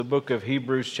The book of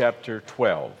Hebrews chapter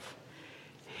 12.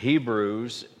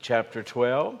 Hebrews chapter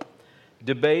 12.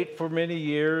 Debate for many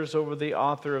years over the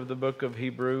author of the book of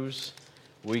Hebrews.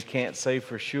 We can't say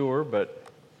for sure, but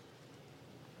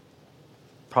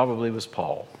probably was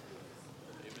Paul.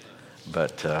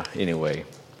 But anyway.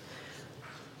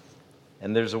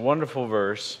 And there's a wonderful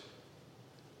verse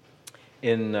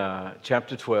in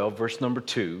chapter 12, verse number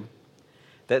 2,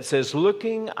 that says,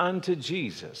 "Looking unto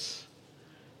Jesus,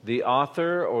 the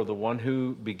author or the one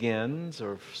who begins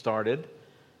or started,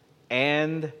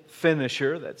 and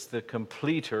finisher," that's the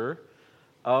completer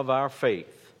of our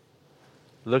faith.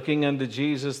 Looking unto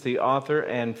Jesus, the author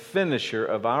and finisher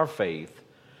of our faith,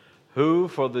 who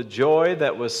for the joy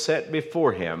that was set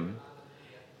before him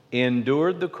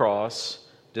endured the cross,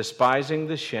 despising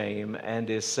the shame, and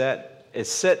is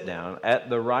set down at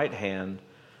the right hand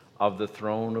of the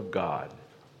throne of God.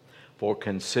 For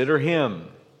consider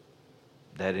him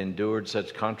that endured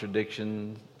such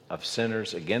contradiction of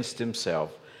sinners against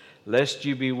himself, lest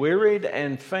you be wearied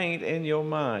and faint in your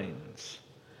minds."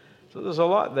 So there's a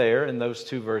lot there in those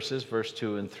two verses, verse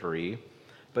 2 and 3.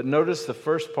 But notice the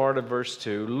first part of verse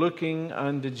 2, looking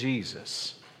unto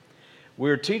Jesus.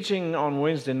 We're teaching on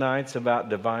Wednesday nights about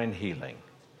divine healing.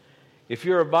 If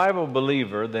you're a Bible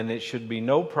believer, then it should be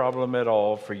no problem at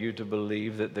all for you to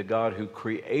believe that the God who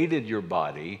created your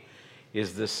body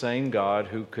is the same God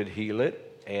who could heal it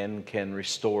and can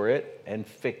restore it and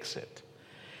fix it.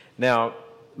 Now,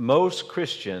 most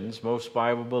Christians, most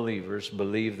Bible believers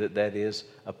believe that that is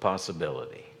a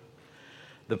possibility.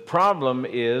 The problem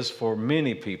is for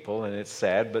many people, and it's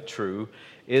sad but true,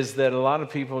 is that a lot of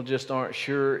people just aren't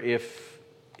sure if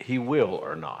he will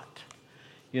or not.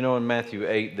 You know, in Matthew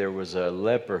 8, there was a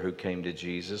leper who came to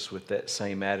Jesus with that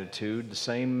same attitude, the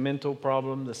same mental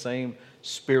problem, the same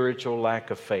spiritual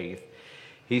lack of faith.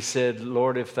 He said,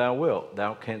 "Lord, if thou wilt,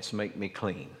 thou canst make me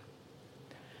clean."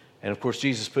 And of course,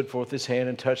 Jesus put forth his hand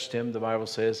and touched him, the Bible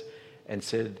says, and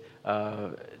said,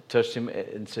 touched him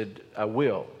and said, "I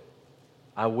will.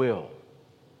 I will."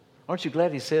 Aren't you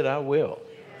glad he said, "I will"?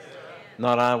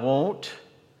 Not "I won't,"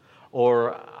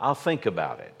 or "I'll think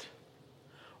about it,"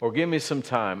 or "Give me some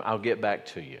time, I'll get back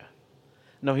to you."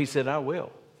 No, he said, "I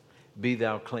will. Be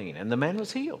thou clean." And the man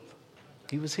was healed.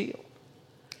 He was healed.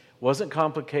 Wasn't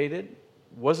complicated.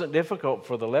 Wasn't difficult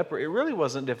for the leper. It really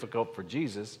wasn't difficult for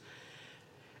Jesus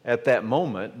at that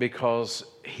moment, because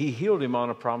he healed him on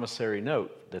a promissory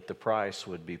note that the price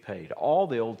would be paid. All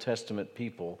the Old Testament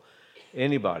people,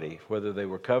 anybody, whether they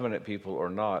were covenant people or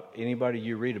not, anybody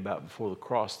you read about before the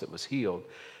cross that was healed,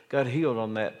 got healed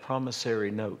on that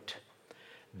promissory note.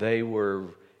 They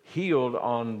were healed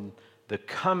on the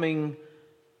coming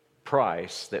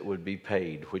price that would be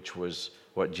paid, which was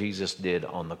what Jesus did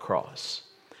on the cross.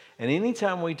 And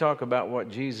anytime we talk about what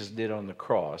Jesus did on the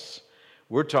cross,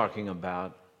 we're talking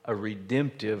about a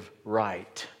redemptive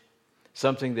right,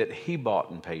 something that he bought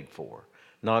and paid for.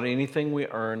 Not anything we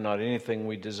earn, not anything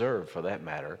we deserve for that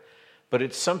matter, but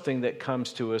it's something that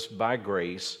comes to us by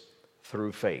grace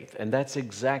through faith. And that's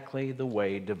exactly the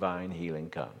way divine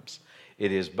healing comes.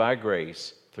 It is by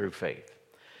grace through faith.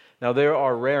 Now, there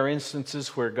are rare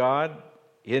instances where God,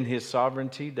 in his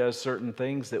sovereignty, does certain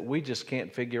things that we just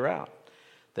can't figure out.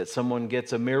 That someone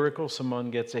gets a miracle, someone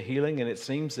gets a healing, and it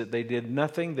seems that they did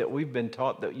nothing that we've been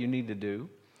taught that you need to do,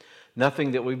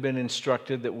 nothing that we've been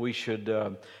instructed that we should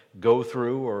go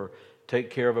through or take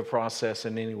care of a process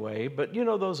in any way. But you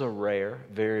know, those are rare,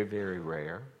 very, very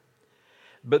rare.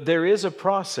 But there is a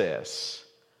process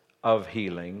of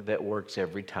healing that works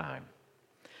every time.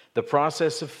 The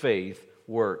process of faith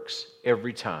works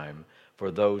every time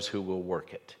for those who will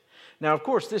work it. Now, of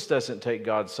course, this doesn't take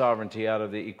God's sovereignty out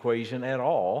of the equation at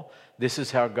all. This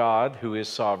is how God, who is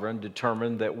sovereign,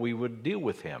 determined that we would deal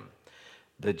with him.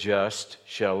 The just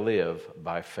shall live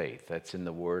by faith. That's in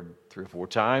the Word 3 or 4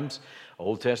 times,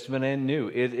 Old Testament and New.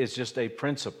 It is just a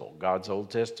principle. God's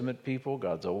Old Testament people,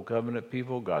 God's Old Covenant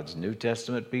people, God's New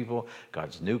Testament people,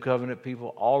 God's New Covenant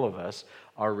people, all of us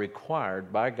are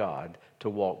required by God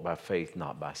to walk by faith,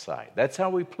 not by sight. That's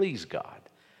how we please God.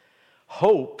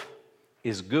 Hope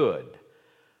is good,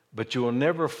 but you will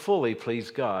never fully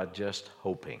please God just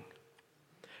hoping.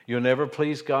 You'll never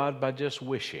please God by just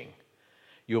wishing.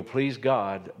 You'll please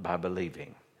God by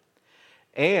believing.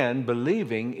 And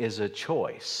believing is a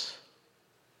choice.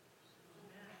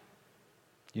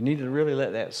 You need to really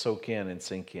let that soak in and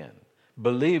sink in.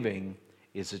 Believing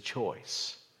is a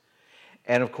choice.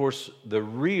 And of course, the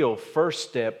real first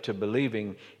step to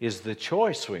believing is the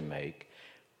choice we make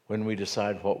when we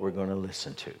decide what we're going to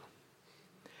listen to.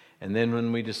 And then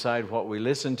when we decide what we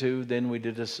listen to, then we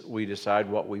decide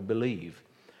what we believe.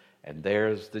 And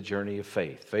there's the journey of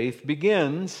faith. Faith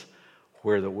begins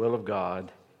where the will of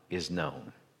God is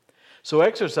known. So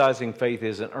exercising faith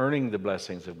isn't earning the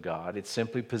blessings of God. It's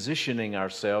simply positioning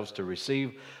ourselves to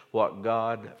receive what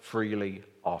God freely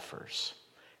offers.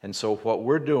 And so what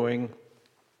we're doing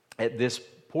at this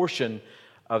portion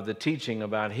of the teaching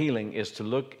about healing is to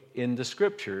look in the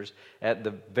Scriptures at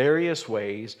the various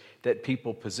ways that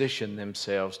people position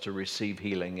themselves to receive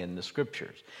healing in the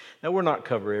Scriptures. Now, we're not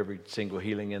covering every single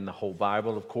healing in the whole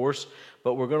Bible, of course,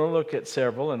 but we're going to look at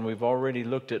several, and we've already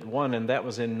looked at one, and that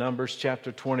was in Numbers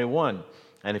chapter 21.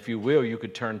 And if you will, you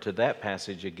could turn to that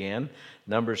passage again,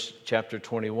 Numbers chapter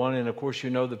 21. And of course, you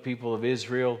know the people of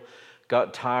Israel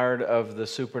got tired of the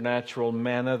supernatural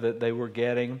manna that they were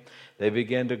getting. They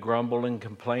began to grumble and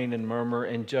complain and murmur,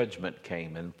 and judgment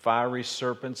came. And fiery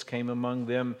serpents came among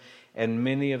them, and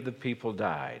many of the people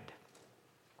died.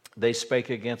 They spake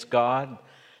against God.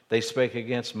 They spake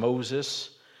against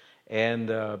Moses, and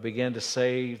began to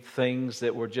say things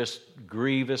that were just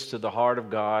grievous to the heart of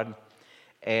God.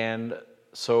 And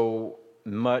so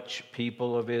much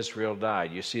people of Israel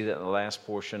died. You see that in the last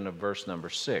portion of verse number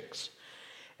 6.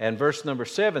 And verse number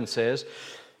 7 says,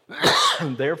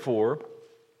 Therefore,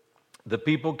 the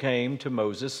people came to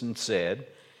Moses and said,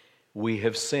 We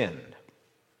have sinned,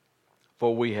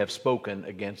 for we have spoken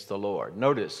against the Lord.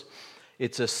 Notice,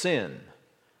 it's a sin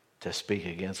to speak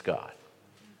against God.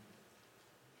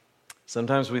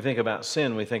 Sometimes we think about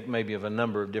sin, we think maybe of a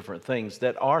number of different things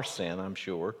that are sin, I'm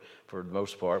sure. For the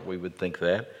most part, we would think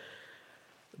that.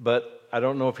 But I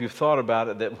don't know if you've thought about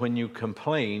it, that when you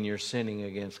complain, you're sinning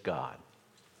against God.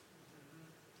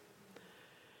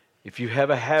 If you have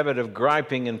a habit of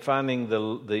griping and finding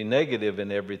the negative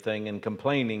in everything and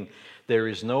complaining, there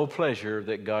is no pleasure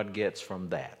that God gets from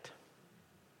that.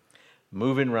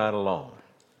 Moving right along.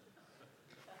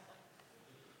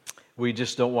 We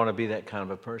just don't want to be that kind of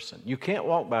a person. You can't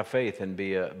walk by faith and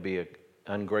be a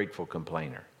ungrateful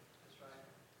complainer.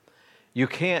 You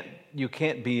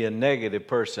can't be a negative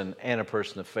person and a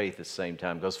person of faith at the same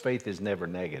time, because faith is never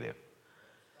negative.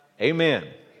 Amen.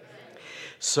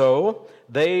 So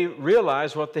they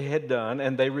realized what they had done,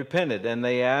 and they repented, and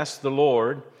they asked the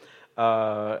Lord,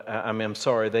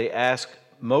 they asked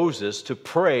Moses to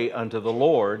pray unto the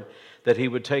Lord that he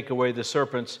would take away the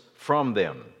serpents from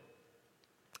them.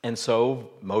 And so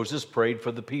Moses prayed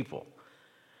for the people.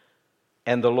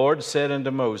 And the Lord said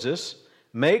unto Moses,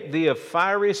 Make thee a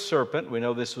fiery serpent, we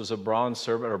know this was a bronze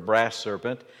serpent or brass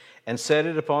serpent, and set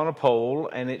it upon a pole,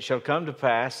 and it shall come to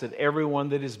pass that everyone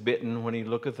that is bitten, when he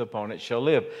looketh upon it, shall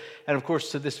live. And of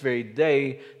course, to this very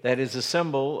day, that is a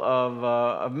symbol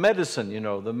of medicine. You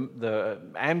know, the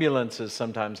ambulances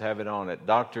sometimes have it on it.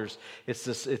 Doctors, it's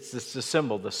the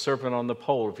symbol, the serpent on the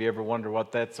pole. If you ever wonder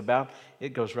what that's about,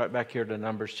 it goes right back here to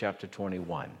Numbers chapter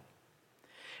 21.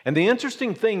 And the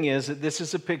interesting thing is that this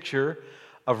is a picture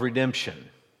of redemption.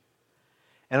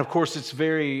 And of course, it's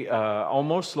very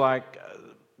almost like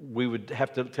we would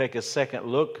have to take a second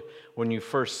look when you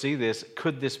first see this.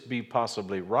 Could this be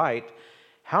possibly right?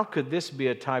 How could this be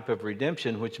a type of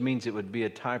redemption, which means it would be a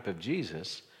type of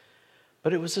Jesus?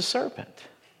 But it was a serpent,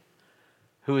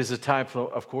 who is a type,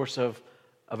 of course, of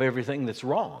everything that's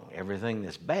wrong, everything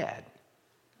that's bad.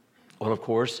 Well, of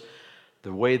course,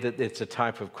 the way that it's a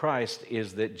type of Christ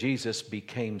is that Jesus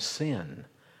became sin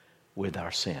with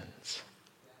our sins.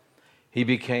 He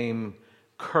became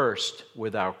cursed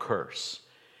with our curse.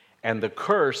 And the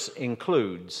curse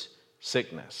includes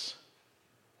sickness.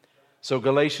 So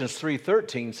Galatians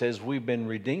 3:13 says we've been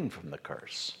redeemed from the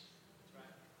curse.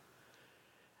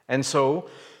 And so,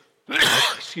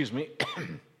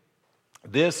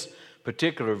 this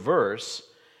particular verse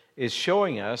is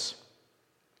showing us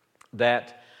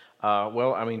that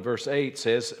verse 8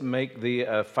 says, Make thee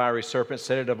a fiery serpent,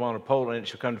 set it upon a pole, and it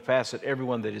shall come to pass that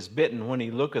everyone that is bitten, when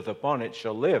he looketh upon it,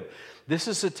 shall live. This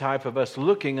is a type of us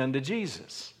looking unto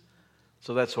Jesus.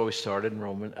 So that's why we started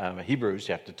in Hebrews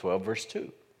chapter 12, verse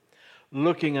 2.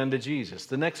 Looking unto Jesus.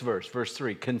 The next verse, verse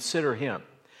 3, consider him.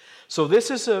 So this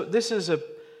is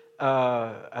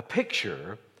a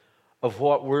picture of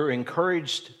what we're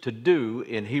encouraged to do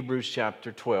in Hebrews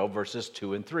chapter 12, verses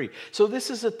 2 and 3. So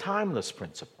this is a timeless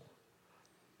principle.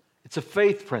 It's a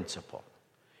faith principle.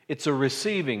 It's a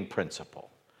receiving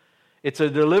principle. It's a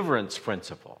deliverance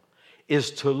principle, is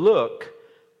to look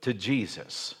to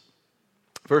Jesus.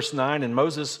 Verse 9, And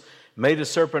Moses made a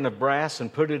serpent of brass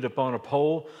and put it upon a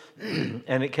pole,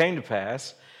 and it came to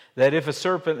pass that if a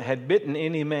serpent had bitten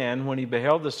any man, when he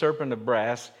beheld the serpent of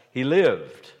brass, he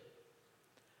lived.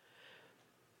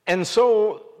 And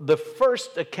so the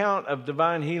first account of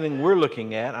divine healing we're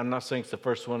looking at, I'm not saying it's the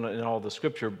first one in all the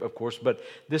Scripture, of course, but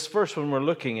this first one we're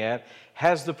looking at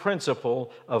has the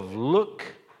principle of look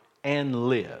and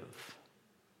live.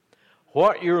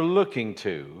 What you're looking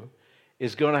to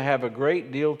is going to have a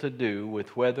great deal to do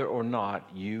with whether or not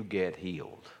you get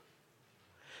healed.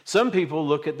 Some people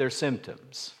look at their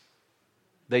symptoms.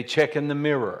 They check in the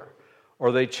mirror,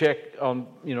 or they check on,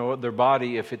 their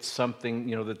body if it's something,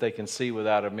 that they can see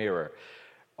without a mirror.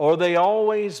 Or they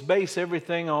always base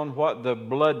everything on what the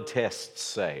blood tests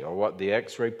say, or what the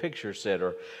x-ray picture said,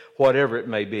 or whatever it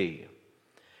may be.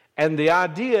 And the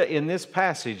idea in this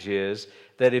passage is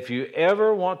that if you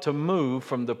ever want to move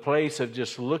from the place of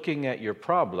just looking at your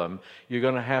problem, you're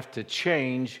going to have to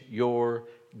change your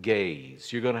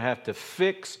gaze. You're going to have to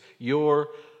fix your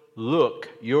look,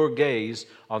 your gaze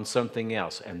on something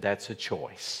else. And that's a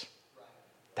choice.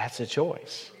 That's a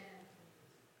choice.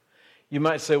 You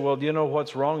might say, well, do you know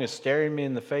what's wrong is staring me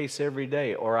in the face every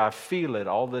day, or I feel it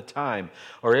all the time,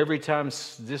 or every time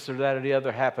this or that or the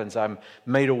other happens, I'm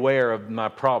made aware of my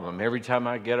problem. Every time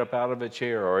I get up out of a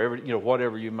chair, or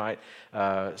whatever you might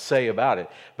say about it.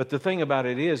 But the thing about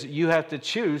it is, you have to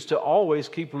choose to always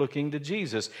keep looking to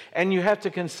Jesus, and you have to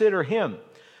consider Him,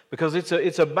 because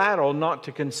it's a battle not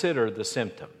to consider the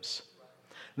symptoms.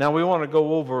 Now, we want to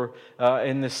go over,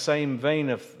 in this same vein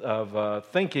of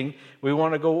thinking, we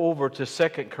want to go over to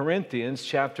 2 Corinthians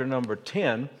chapter number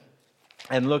 10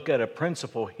 and look at a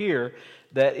principle here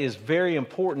that is very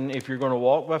important if you're going to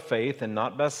walk by faith and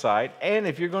not by sight, and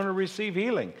if you're going to receive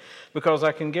healing. Because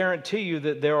I can guarantee you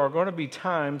that there are going to be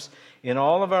times in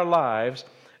all of our lives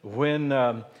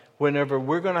whenever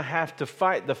we're going to have to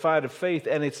fight the fight of faith,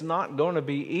 and it's not going to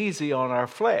be easy on our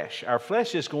flesh. Our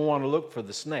flesh is going to want to look for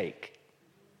the snake.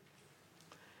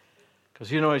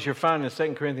 Because, as you're finding in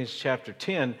 2 Corinthians chapter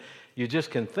 10, you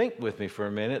just can think with me for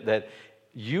a minute that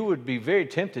you would be very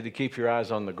tempted to keep your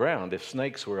eyes on the ground if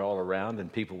snakes were all around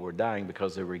and people were dying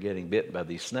because they were getting bit by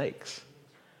these snakes.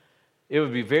 It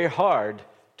would be very hard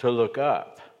to look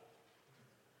up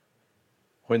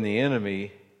when the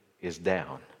enemy is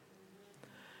down.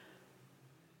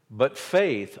 But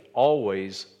faith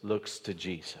always looks to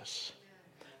Jesus.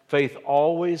 Faith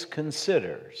always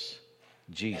considers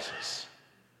Jesus.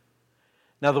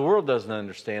 Now, the world doesn't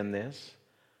understand this.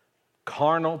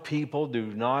 Carnal people do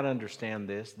not understand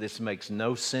this. This makes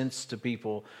no sense to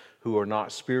people who are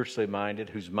not spiritually minded,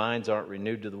 whose minds aren't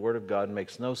renewed to the Word of God. It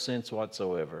makes no sense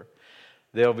whatsoever.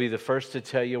 They'll be the first to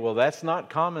tell you, well, that's not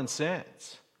common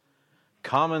sense.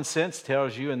 Common sense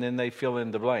tells you, and then they fill in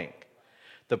the blank.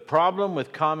 The problem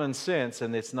with common sense,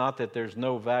 and it's not that there's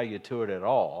no value to it at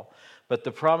all, but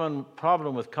the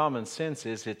problem with common sense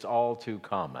is it's all too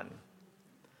common.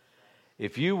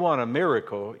 If you want a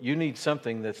miracle, you need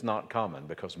something that's not common,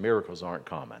 because miracles aren't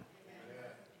common.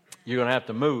 You're going to have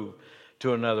to move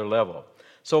to another level.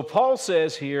 So Paul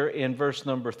says here in verse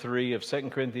number 3 of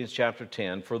 2 Corinthians chapter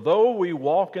 10, "For though we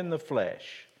walk in the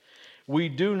flesh, we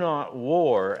do not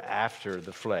war after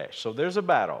the flesh." So there's a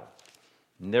battle.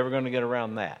 Never going to get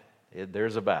around that.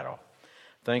 There's a battle.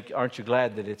 Aren't you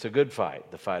glad that it's a good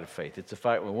fight, the fight of faith? It's a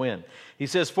fight we win. He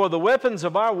says, "For the weapons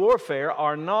of our warfare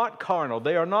are not carnal."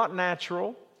 They are not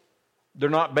natural. They're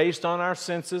not based on our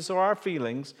senses or our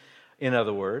feelings, in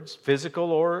other words,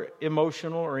 physical or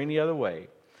emotional or any other way.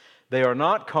 They are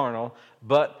not carnal,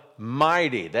 but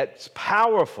mighty. That's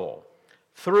powerful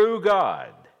through God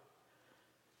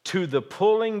to the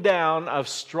pulling down of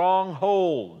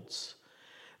strongholds.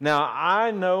 Now,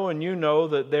 I know and you know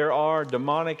that there are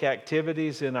demonic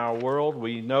activities in our world.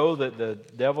 We know that the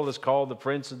devil is called the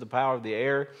prince of the power of the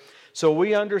air. So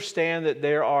we understand that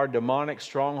there are demonic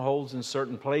strongholds in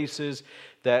certain places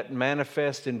that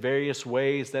manifest in various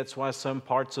ways. That's why some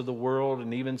parts of the world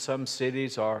and even some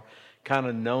cities are kind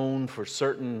of known for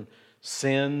certain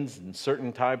sins and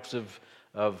certain types of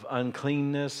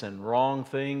uncleanness and wrong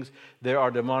things. There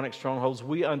are demonic strongholds.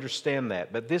 We understand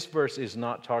that. But this verse is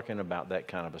not talking about that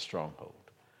kind of a stronghold.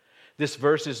 This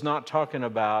verse is not talking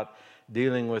about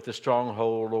dealing with the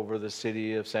stronghold over the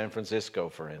city of San Francisco,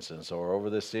 for instance, or over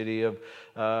the city of,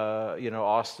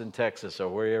 Austin, Texas, or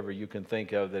wherever you can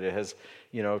think of that it has,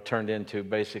 turned into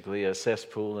basically a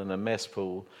cesspool and a mess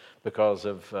pool because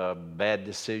of bad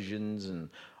decisions and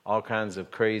all kinds of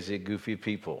crazy, goofy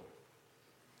people.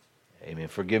 Amen.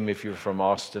 Forgive me if you're from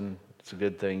Austin. It's a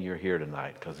good thing you're here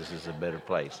tonight, because this is a better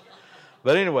place.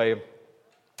 But anyway,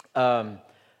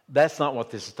 that's not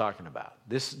what this is talking about.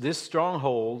 This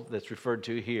stronghold that's referred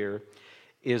to here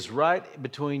is right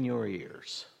between your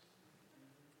ears.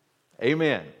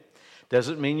 Amen.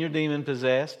 Doesn't mean you're demon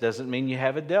possessed. Doesn't mean you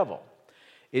have a devil.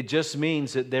 It just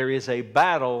means that there is a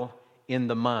battle in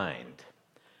the mind.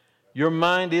 Your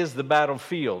mind is the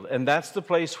battlefield, and that's the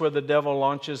place where the devil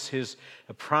launches his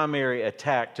primary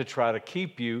attack to try to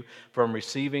keep you from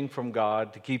receiving from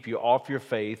God, to keep you off your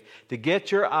faith, to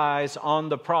get your eyes on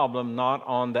the problem, not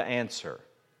on the answer.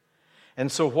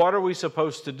 And so what are we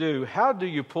supposed to do? How do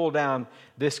you pull down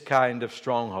this kind of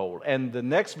stronghold? And the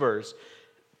next verse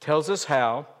tells us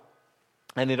how,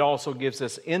 and it also gives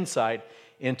us insight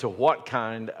into what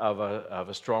kind of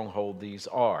a stronghold these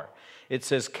are. It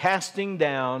says, casting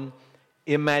down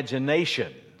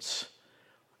imaginations.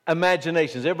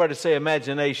 Imaginations. Everybody say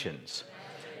imaginations.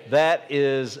 That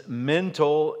is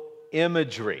mental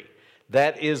imagery.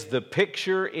 That is the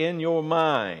picture in your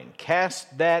mind.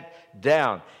 Cast that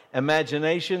down.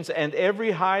 Imaginations and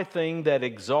every high thing that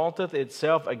exalteth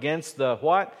itself against the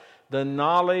what? The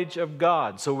knowledge of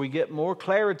God. So we get more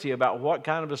clarity about what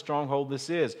kind of a stronghold this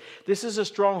is. This is a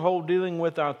stronghold dealing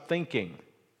with our thinking.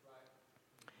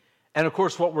 And of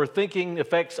course, what we're thinking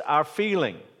affects our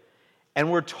feeling. And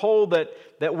we're told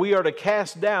that we are to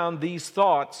cast down these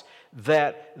thoughts,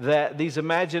 that these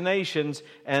imaginations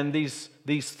and these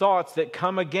thoughts that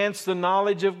come against the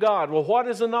knowledge of God. Well, what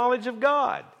is the knowledge of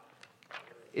God?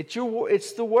 It's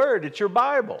the Word. It's your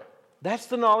Bible. That's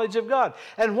the knowledge of God.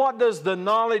 And what does the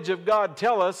knowledge of God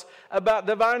tell us about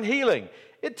divine healing?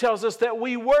 It tells us that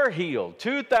we were healed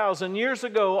 2,000 years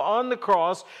ago on the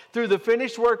cross through the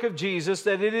finished work of Jesus,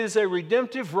 that it is a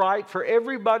redemptive right for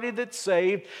everybody that's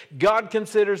saved. God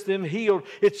considers them healed.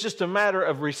 It's just a matter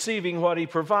of receiving what He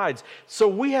provides. So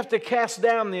we have to cast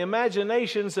down the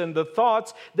imaginations and the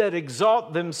thoughts that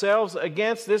exalt themselves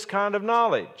against this kind of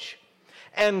knowledge.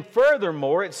 And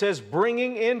furthermore, it says,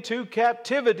 bringing into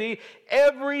captivity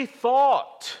every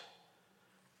thought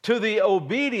to the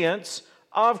obedience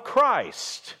of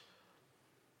Christ.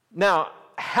 Now,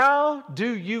 how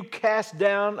do you cast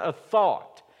down a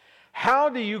thought? How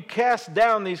do you cast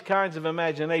down these kinds of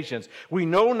imaginations? We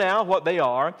know now what they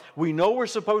are. We know we're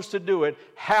supposed to do it.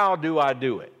 How do I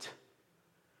do it?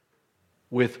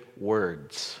 With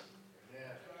words.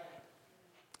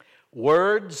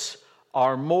 Words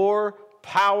are more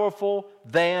powerful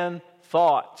than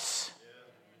thoughts.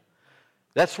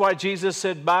 That's why Jesus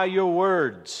said, by your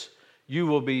words you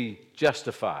will be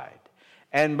justified,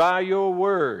 and by your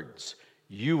words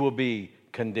you will be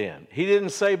condemned. He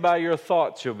didn't say by your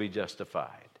thoughts you'll be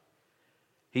justified.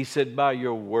 He said by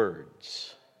your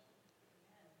words.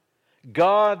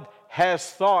 God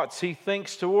has thoughts He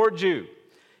thinks towards you.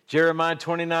 Jeremiah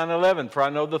 29:11, for I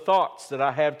know the thoughts that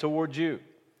I have towards you.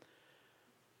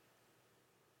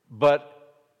 But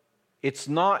it's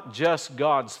not just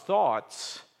God's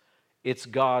thoughts, it's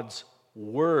God's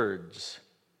words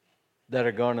that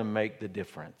are going to make the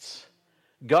difference.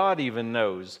 God even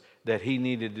knows that He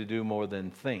needed to do more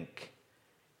than think.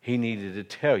 He needed to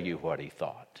tell you what He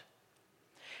thought.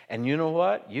 And you know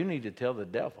what? You need to tell the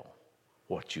devil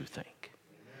what you think.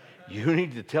 You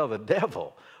need to tell the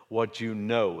devil what you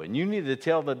know. And you need to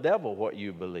tell the devil what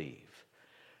you believe.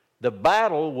 The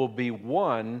battle will be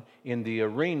won in the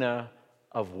arena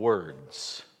of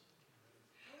words.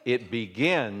 It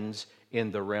begins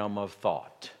in the realm of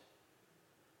thought.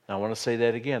 Now, I want to say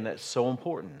that again. That's so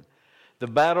important. The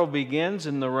battle begins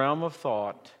in the realm of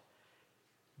thought.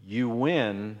 You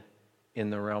win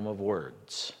in the realm of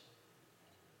words.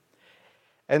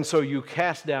 And so you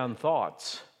cast down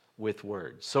thoughts with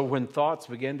words. So when thoughts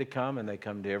begin to come, and they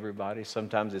come to everybody,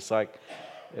 sometimes it's like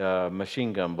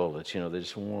machine gun bullets. They're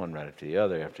just one right after the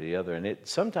other. And it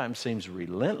sometimes seems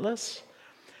relentless.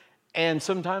 And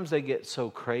sometimes they get so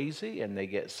crazy and they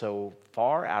get so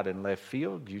far out in left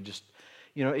field, you just,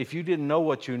 if you didn't know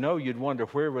what you know, you'd wonder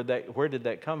where did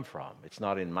that come from? It's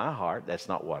not in my heart. That's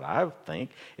not what I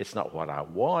think. It's not what I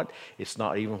want. It's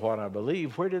not even what I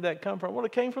believe. Where did that come from? Well,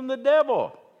 it came from the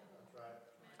devil.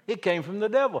 It came from the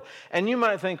devil. And you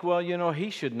might think, well, he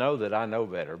should know that I know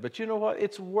better. But you know what?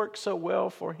 It's worked so well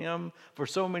for him for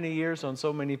so many years on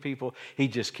so many people, he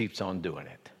just keeps on doing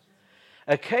it.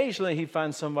 Occasionally he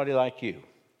finds somebody like you,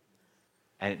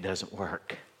 and it doesn't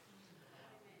work.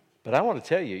 But I want to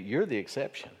tell you, you're the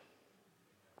exception.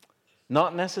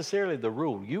 Not necessarily the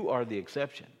rule. You are the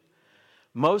exception.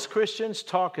 Most Christians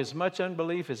talk as much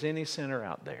unbelief as any sinner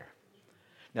out there.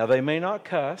 Now, they may not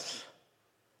cuss,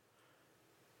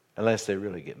 unless they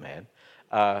really get mad.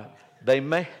 They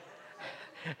may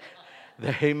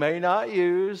not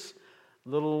use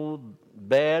little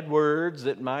bad words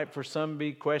that might for some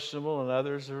be questionable and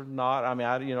others are not.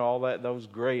 All that, those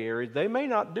gray areas. They may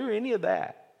not do any of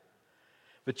that.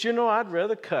 But I'd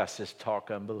rather cuss as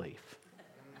talk unbelief.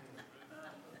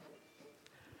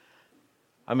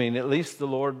 At least the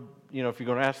Lord, if you're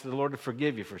going to ask the Lord to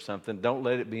forgive you for something, don't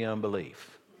let it be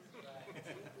unbelief.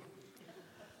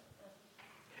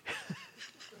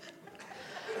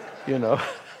 you know.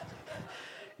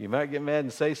 You might get mad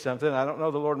and say something. I don't know.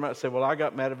 The Lord might say, well, I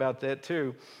got mad about that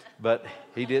too. But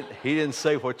he didn't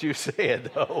say what you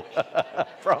said, though. I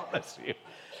promise you.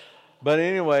 But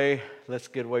anyway, let's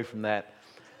get away from that.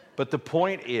 But the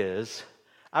point is,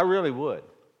 I really would.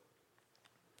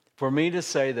 For me to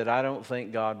say that I don't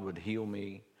think God would heal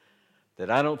me, that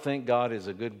I don't think God is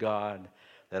a good God,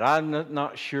 that I'm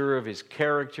not sure of His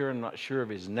character, I'm not sure of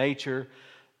His nature,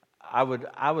 I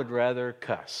would rather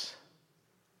cuss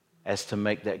as to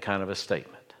make that kind of a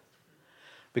statement.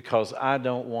 Because I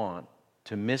don't want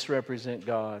to misrepresent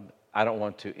God. I don't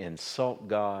want to insult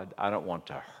God. I don't want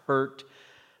to hurt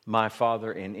my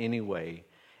Father in any way.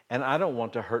 And I don't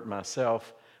want to hurt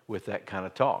myself with that kind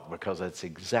of talk, because that's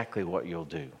exactly what you'll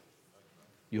do.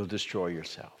 You'll destroy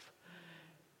yourself.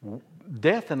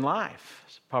 Death and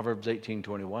life, Proverbs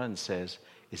 18:21 says,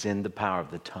 is in the power of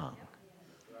the tongue.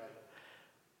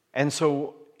 And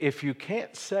so if you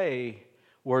can't say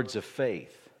words of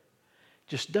faith,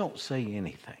 just don't say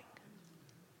anything.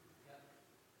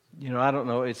 You know, I don't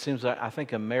know. It seems like I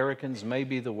think Americans may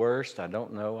be the worst. I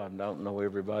don't know. I don't know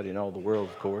everybody in all the world,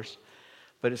 of course.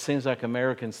 But it seems like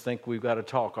Americans think we've got to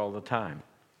talk all the time.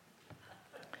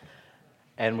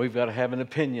 And we've got to have an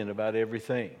opinion about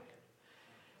everything.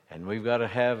 And we've got to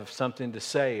have something to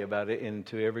say about it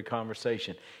into every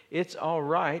conversation. It's all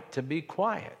right to be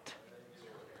quiet.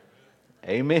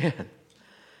 Amen.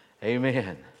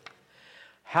 Amen.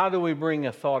 How do we bring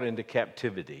a thought into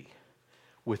captivity?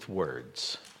 With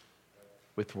words.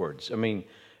 With words. I mean,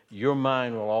 your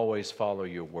mind will always follow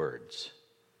your words.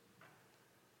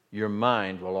 Your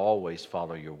mind will always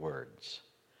follow your words.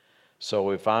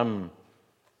 So if I'm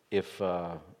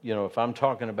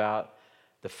talking about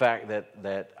the fact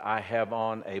that I have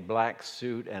on a black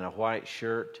suit and a white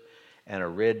shirt and a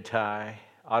red tie,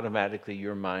 automatically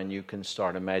your mind, you can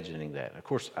start imagining that. Of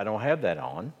course, I don't have that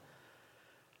on.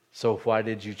 So why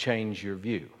did you change your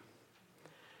view?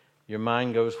 Your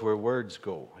mind goes where words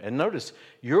go. And notice,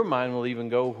 your mind will even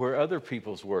go where other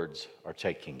people's words are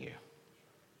taking you.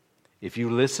 If you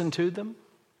listen to them,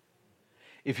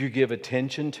 if you give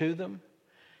attention to them,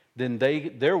 then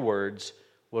their words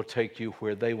will take you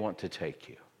where they want to take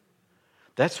you.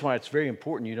 That's why it's very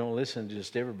important you don't listen to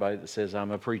just everybody that says,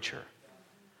 I'm a preacher.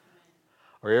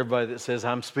 Or everybody that says,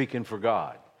 I'm speaking for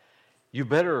God. You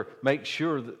better make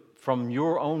sure that from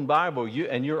your own Bible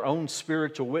and your own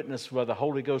spiritual witness by the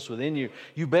Holy Ghost within you,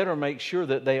 you better make sure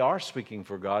that they are speaking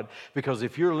for God, because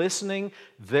if you're listening,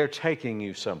 they're taking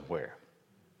you somewhere.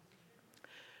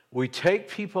 We take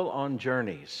people on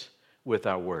journeys with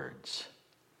our words.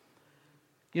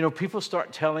 You know, people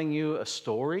start telling you a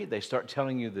story, they start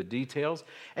telling you the details,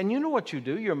 and you know what you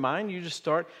do, your mind, you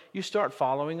start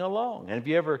following along. And have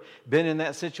you ever been in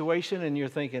that situation and you're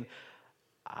thinking,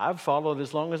 I've followed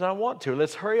as long as I want to.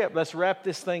 Let's hurry up. Let's wrap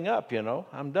this thing up, you know.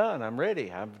 I'm done. I'm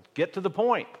ready. Get to the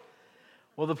point.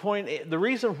 Well, the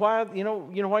reason why, you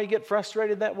know why you get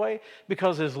frustrated that way?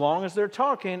 Because as long as they're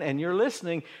talking and you're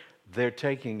listening, they're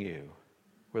taking you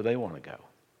where they want to go.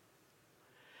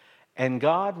 And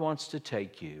God wants to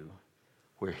take you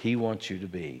where He wants you to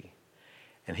be.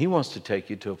 And He wants to take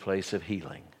you to a place of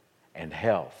healing and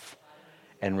health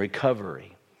and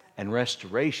recovery and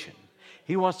restoration.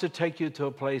 He wants to take you to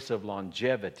a place of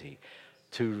longevity,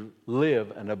 to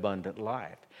live an abundant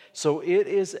life. So it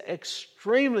is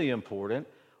extremely important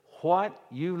what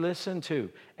you listen to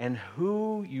and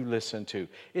who you listen to.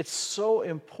 It's so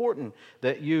important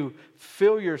that you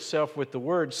fill yourself with the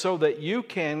Word so that you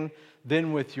can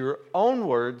then with your own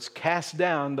words cast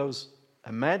down those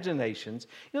imaginations.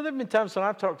 You know, there have been times when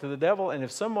I've talked to the devil, and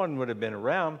if someone would have been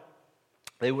around,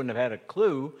 they wouldn't have had a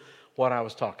clue what I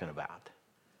was talking about.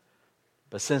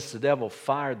 But since the devil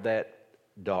fired that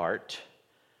dart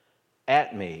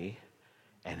at me,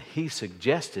 and he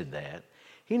suggested that,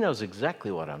 he knows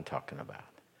exactly what I'm talking about.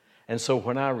 And so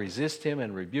when I resist him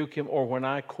and rebuke him, or when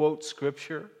I quote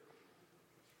Scripture,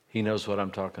 he knows what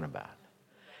I'm talking about.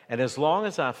 And as long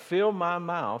as I fill my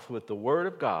mouth with the Word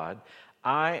of God,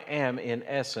 I am, in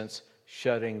essence,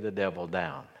 shutting the devil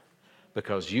down.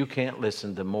 Because you can't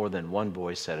listen to more than one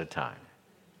voice at a time.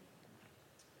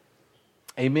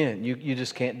 Amen. You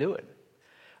just can't do it.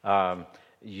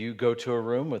 You go to a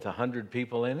room with 100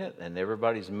 people in it, and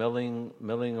everybody's milling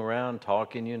around,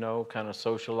 talking, kind of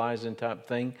socializing type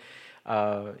thing.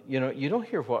 You don't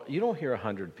hear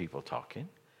 100 people talking.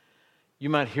 You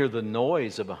might hear the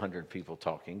noise of 100 people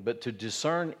talking, but to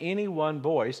discern any one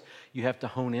voice, you have to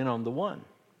hone in on the one.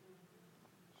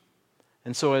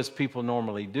 And so as people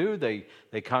normally do, they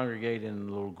congregate in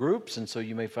little groups. And so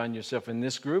you may find yourself in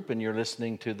this group and you're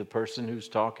listening to the person who's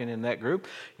talking in that group.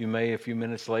 You may, a few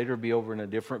minutes later, be over in a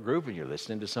different group and you're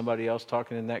listening to somebody else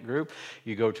talking in that group.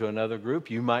 You go to another group.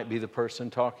 You might be the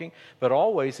person talking. But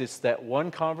always it's that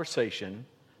one conversation,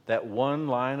 that one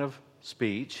line of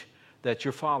speech that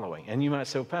you're following. And you might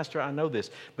say, well, Pastor, I know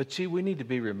this. But see, we need to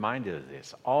be reminded of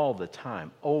this all the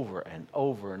time, over and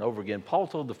over and over again. Paul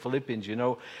told the Philippians,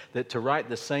 that to write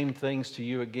the same things to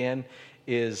you again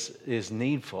is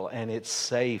needful and it's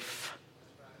safe.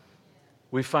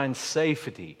 We find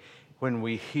safety when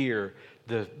we hear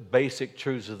the basic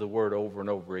truths of the Word over and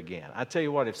over again. I tell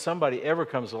you what, if somebody ever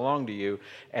comes along to you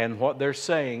and what they're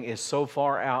saying is so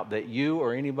far out that you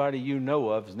or anybody you know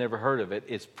of has never heard of it,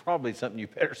 it's probably something you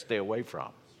better stay away from.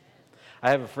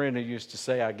 I have a friend who used to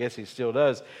say, I guess he still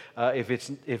does, if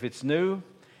it's new,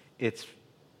 it's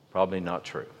probably not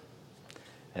true.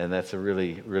 And that's a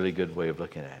really, really good way of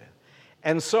looking at it.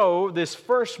 And so this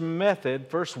first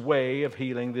way of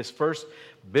healing, this first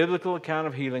biblical account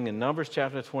of healing in Numbers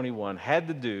chapter 21 had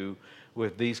to do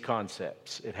with these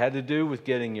concepts. It had to do with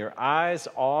getting your eyes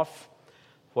off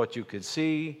what you could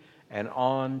see and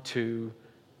on to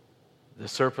the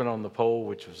serpent on the pole,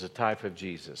 which was a type of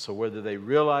Jesus. So whether they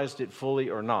realized it fully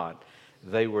or not,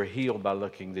 they were healed by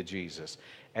looking to Jesus.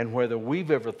 And whether we've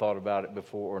ever thought about it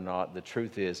before or not, the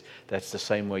truth is that's the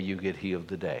same way you get healed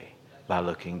today, by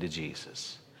looking to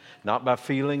Jesus. Not by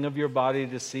feeling of your body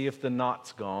to see if the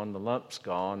knot's gone, the lump's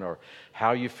gone, or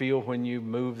how you feel when you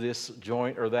move this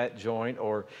joint or that joint,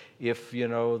 or if,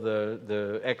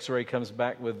 the x-ray comes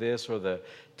back with this or the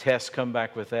tests come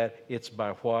back with that. It's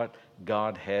by what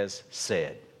God has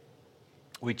said.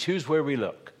 We choose where we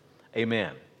look.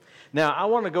 Amen. Now, I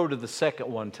want to go to the second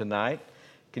one tonight.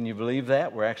 Can you believe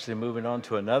that? We're actually moving on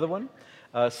to another one.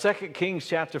 2 Kings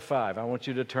chapter 5. I want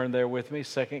you to turn there with me.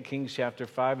 2 Kings chapter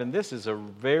 5. And this is a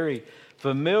very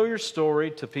familiar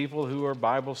story to people who are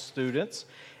Bible students.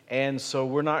 And so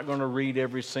we're not going to read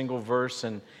every single verse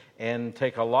and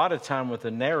take a lot of time with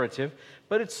the narrative.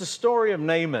 But it's the story of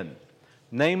Naaman.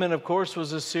 Naaman, of course,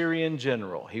 was a Syrian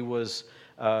general. He was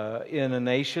in a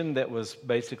nation that was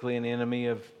basically an enemy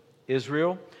of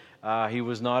Israel. He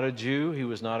was not a Jew. He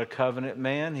was not a covenant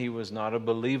man. He was not a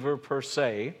believer per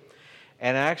se.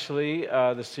 And actually,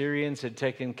 the Syrians had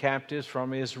taken captives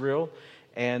from Israel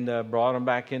and brought them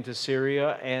back into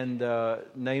Syria. And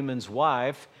Naaman's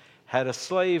wife had a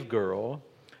slave girl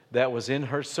that was in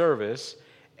her service,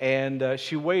 and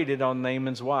she waited on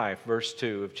Naaman's wife, verse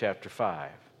 2 of chapter 5.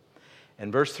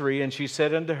 And verse 3, and she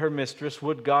said unto her mistress,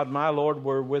 would God my Lord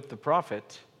were with the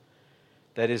prophet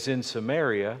that is in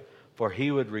Samaria, for he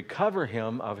would recover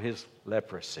him of his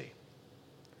leprosy.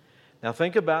 Now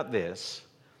think about this.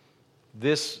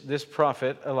 This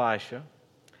prophet, Elisha,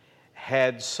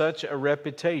 had such a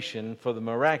reputation for the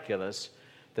miraculous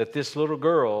that this little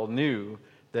girl knew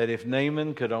that if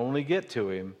Naaman could only get to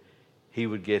him, he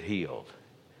would get healed.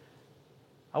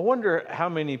 I wonder how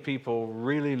many people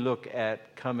really look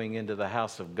at coming into the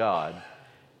house of God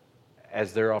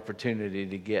as their opportunity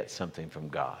to get something from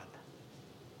God.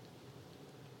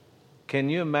 Can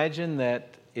you imagine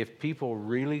that if people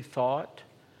really thought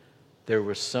there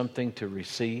was something to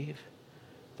receive?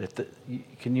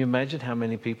 Can you imagine how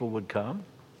many people would come?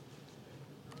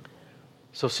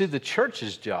 So see, the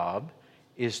church's job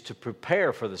is to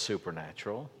prepare for the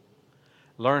supernatural,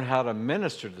 learn how to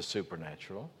minister the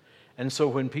supernatural, and so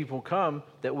when people come,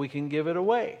 that we can give it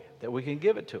away, that we can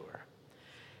give it to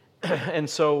her. And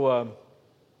so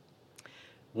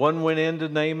one went in to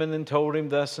Naaman and told him,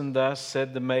 thus and thus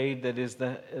said the maid that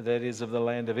is of the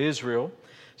land of Israel.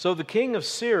 So the king of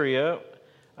Syria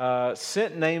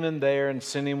sent Naaman there and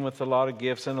sent him with a lot of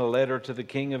gifts and a letter to the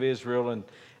king of Israel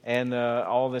and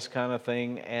all this kind of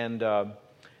thing, and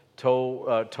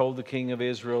told the king of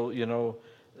Israel,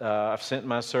 I've sent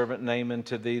my servant Naaman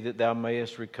to thee that thou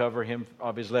mayest recover him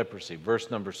of his leprosy.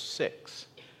 Verse number 6.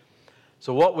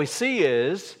 So what we see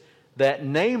is that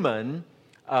Naaman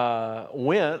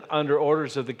went under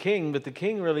orders of the king, but the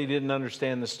king really didn't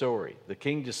understand the story. The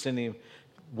king just sent him.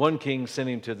 One king sent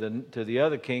him to the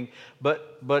other king,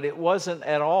 but it wasn't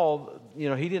at all, he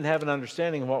didn't have an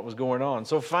understanding of what was going on.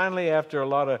 So finally, after a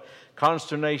lot of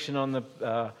consternation on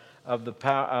the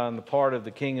part of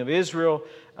the king of Israel,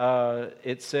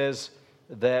 it says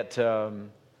that,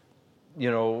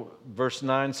 verse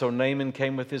 9, so Naaman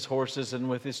came with his horses and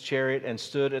with his chariot and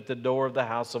stood at the door of the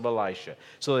house of Elisha.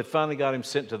 So they finally got him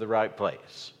sent to the right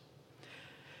place.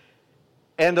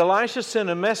 And Elisha sent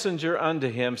a messenger unto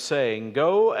him, saying,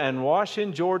 go and wash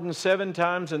in Jordan 7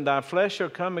 times, and thy flesh shall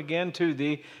come again to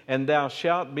thee, and thou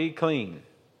shalt be clean.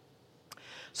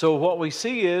 So what we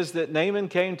see is that Naaman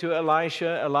came to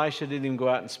Elisha. Elisha didn't even go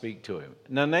out and speak to him.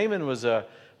 Now, Naaman was a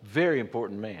very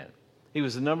important man. He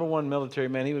was the number one military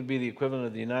man. He would be the equivalent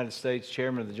of the United States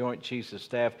chairman of the Joint Chiefs of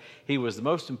Staff. He was the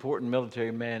most important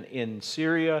military man in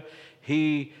Syria.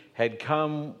 He had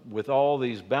come with all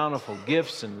these bountiful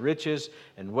gifts and riches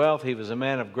and wealth. He was a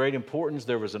man of great importance.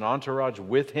 There was an entourage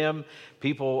with him.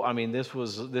 People, I mean, this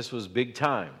was big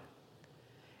time.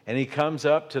 And he comes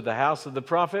up to the house of the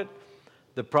prophet.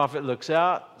 The prophet looks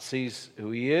out, sees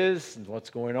who he is and what's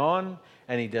going on,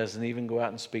 and he doesn't even go out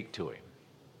and speak to him.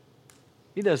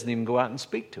 He doesn't even go out and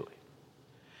speak to him.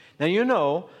 Now, you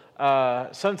know,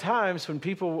 sometimes when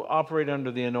people operate under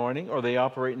the anointing or they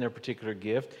operate in their particular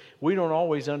gift, we don't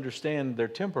always understand their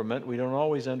temperament. We don't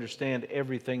always understand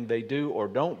everything they do or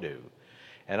don't do.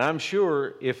 And I'm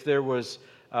sure if there was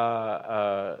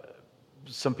some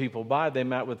people by, they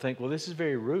would think, well, this is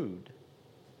very rude.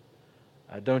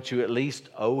 Don't you at least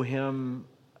owe him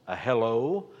a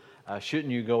hello?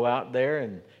 Shouldn't you go out there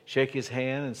and shake his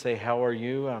hand and say, how are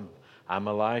you? I'm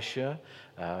Elisha.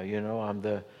 I'm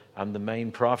the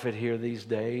main prophet here these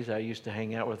days. I used to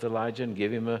hang out with Elijah and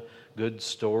give him a good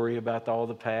story about all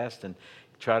the past and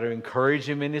try to encourage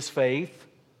him in his faith.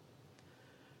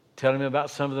 Tell him about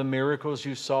some of the miracles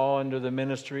you saw under the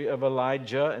ministry of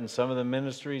Elijah and some of the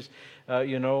ministries,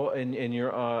 in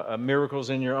your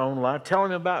miracles in your own life. Tell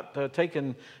him about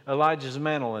taking Elijah's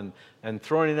mantle and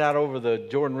throwing it out over the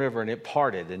Jordan River and it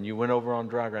parted and you went over on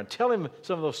dry ground. Tell him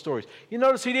some of those stories. You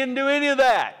notice he didn't do any of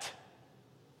that.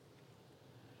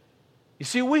 You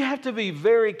see, we have to be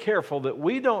very careful that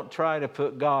we don't try to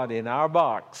put God in our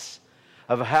box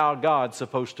of how God's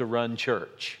supposed to run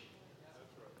church.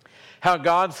 How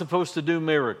God's supposed to do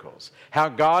miracles, how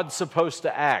God's supposed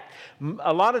to act.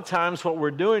 A lot of times what we're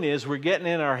doing is we're getting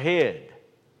in our head.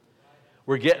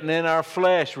 We're getting in our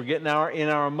flesh. We're getting in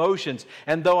our emotions.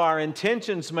 And though our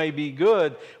intentions may be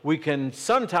good, we can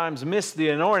sometimes miss the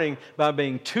anointing by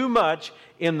being too much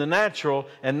in the natural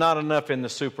and not enough in the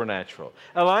supernatural.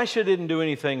 Elisha didn't do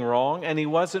anything wrong, and he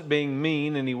wasn't being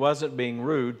mean, and he wasn't being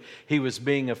rude. He was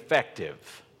being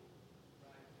effective.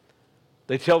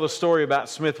 They tell the story about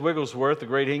Smith Wigglesworth, the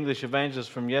great English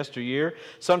evangelist from yesteryear.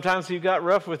 Sometimes he got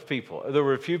rough with people. There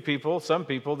were some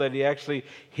people that he actually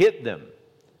hit them.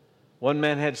 One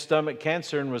man had stomach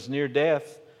cancer and was near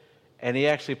death, and he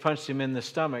actually punched him in the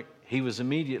stomach. He was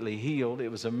immediately healed. It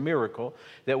was a miracle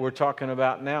that we're talking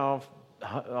about now,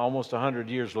 almost 100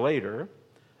 years later,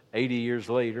 80 years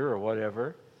later or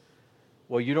whatever.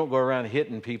 Well, you don't go around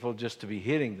hitting people just to be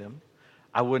hitting them.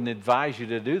 I wouldn't advise you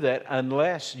to do that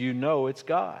unless you know it's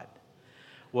God.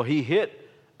 Well, he hit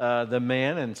the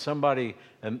man, and somebody,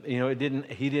 he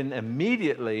didn't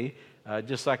immediately,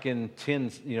 just like in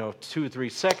 2 or 3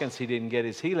 seconds, he didn't get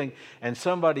his healing. And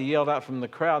somebody yelled out from the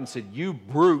crowd and said, "You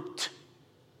brute!"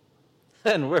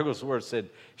 And Wigglesworth said,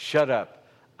 "Shut up!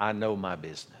 I know my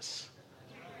business."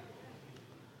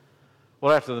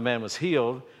 Well, after the man was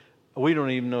healed, we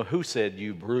don't even know who said,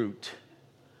 "You brute."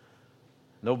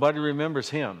 Nobody remembers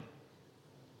him,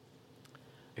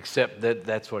 except that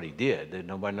that's what he did. That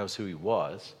nobody knows who he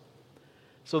was.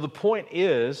 So the point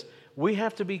is, we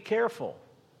have to be careful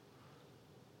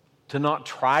to not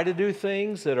try to do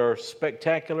things that are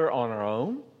spectacular on our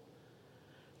own,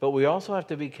 but we also have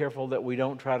to be careful that we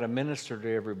don't try to minister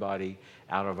to everybody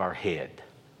out of our head.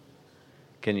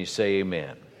 Can you say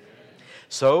amen?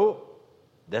 So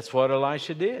that's what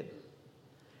Elisha did.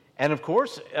 And of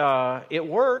course, it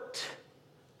worked.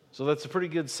 So that's a pretty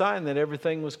good sign that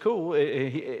everything was cool.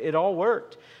 It all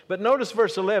worked. But notice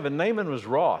verse 11, Naaman was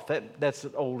wroth. That's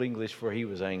old English for he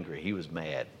was angry. He was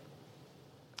mad.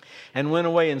 And went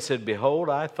away and said, "Behold,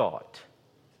 I thought."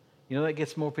 You know, that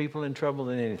gets more people in trouble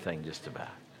than anything just about.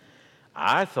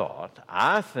 I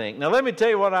think. Now let me tell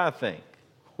you what I think.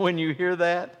 When you hear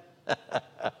that,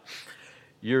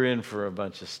 you're in for a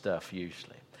bunch of stuff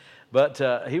usually.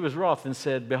 But he was wroth and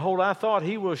said, "Behold, I thought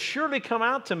he will surely come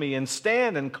out to me and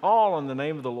stand and call on the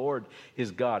name of the Lord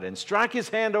his God and strike his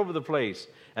hand over the place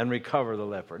and recover the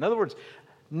leper." In other words,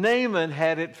 Naaman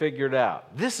had it figured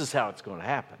out. This is how it's going to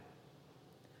happen.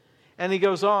 And he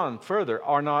goes on further,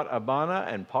 "Are not Abana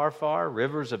and Parphar,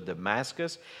 rivers of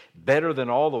Damascus, better than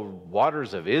all the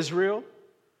waters of Israel?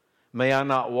 May I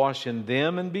not wash in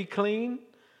them and be clean?"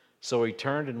 So he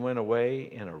turned and went away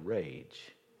in a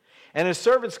rage. And his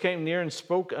servants came near and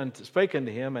spake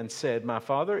unto him and said, "My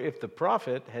father, if the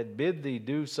prophet had bid thee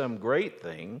do some great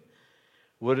thing,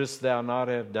 wouldest thou not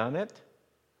have done it?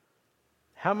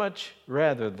 How much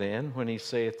rather then when he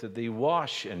saith to thee,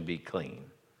 Wash and be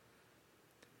clean?"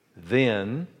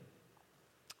 Then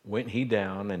went he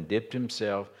down and dipped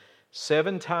himself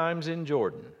 7 times in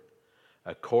Jordan,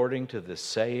 according to the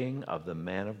saying of the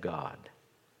man of God.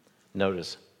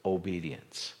 Notice,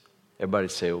 obedience. Everybody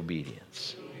say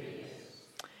obedience.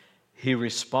 He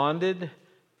responded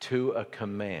to a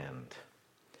command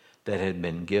that had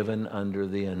been given under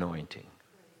the anointing.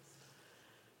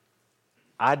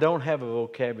 I don't have a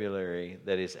vocabulary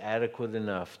that is adequate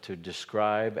enough to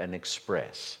describe and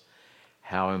express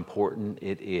how important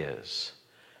it is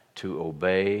to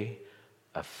obey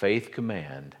a faith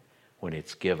command when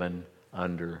it's given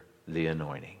under the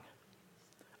anointing.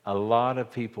 A lot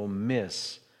of people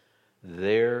miss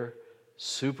their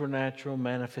supernatural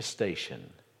manifestation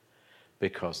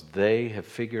because they have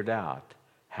figured out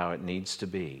how it needs to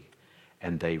be,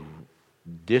 and they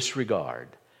disregard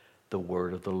the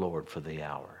word of the Lord for the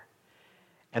hour.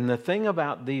 And the thing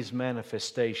about these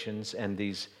manifestations and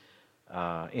these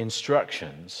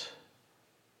instructions,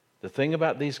 the thing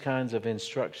about these kinds of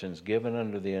instructions given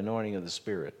under the anointing of the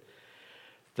Spirit,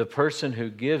 the person who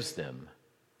gives them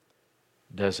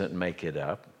doesn't make it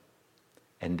up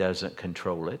and doesn't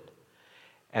control it.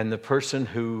 And the person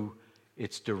who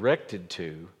it's directed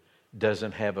to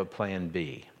doesn't have a plan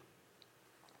B.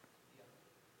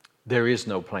 There is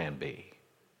no plan B.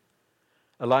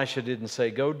 Elisha didn't say,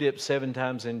 go dip 7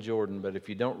 times in Jordan, but if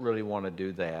you don't really want to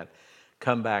do that,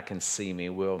 come back and see me.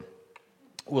 We'll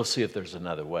see if there's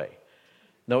another way.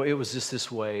 No, it was just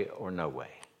this way or no way.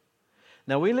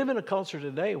 Now, we live in a culture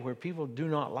today where people do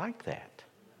not like that.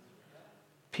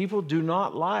 People do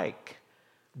not like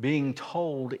being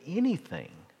told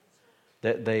anything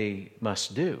that they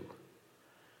must do.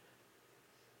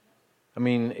 I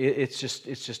mean, it's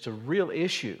just a real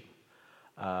issue.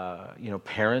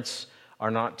 Parents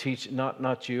are not teaching,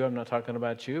 not you, I'm not talking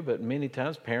about you, but many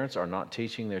times parents are not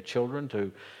teaching their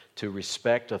children to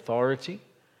respect authority.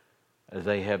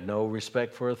 They have no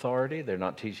respect for authority. They're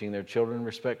not teaching their children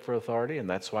respect for authority, and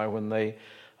that's why when they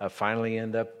finally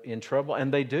end up in trouble,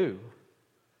 and they do.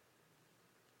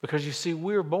 Because you see,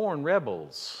 we're born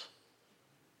rebels.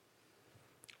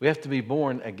 We have to be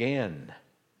born again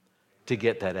to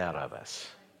get that out of us.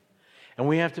 And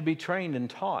we have to be trained and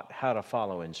taught how to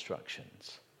follow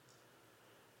instructions.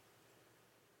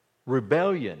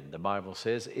 Rebellion, the Bible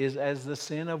says, is as the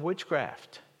sin of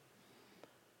witchcraft.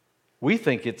 We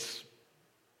think it's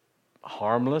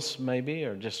harmless maybe,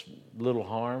 or just little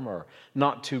harm, or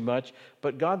not too much,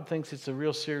 but God thinks it's a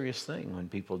real serious thing when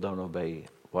people don't obey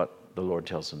what the Lord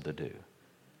tells them to do.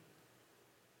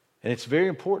 And it's very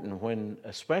important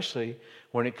especially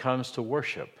when it comes to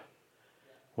worship,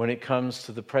 when it comes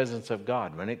to the presence of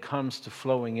God, when it comes to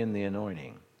flowing in the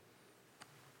anointing.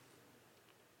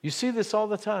 You see this all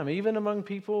the time, even among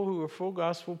people who are full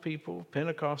gospel people,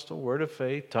 Pentecostal, word of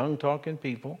faith, tongue-talking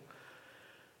people.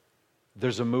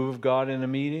 There's a move of God in a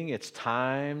meeting. It's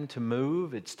time to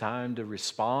move. It's time to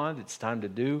respond. It's time to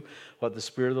do what the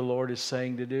Spirit of the Lord is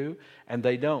saying to do. And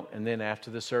they don't. And then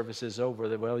after the service is over,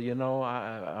 they,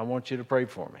 I want you to pray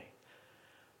for me.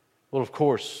 Well, of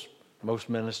course, most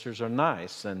ministers are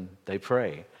nice and they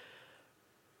pray.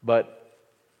 But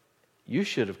you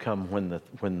should have come when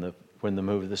the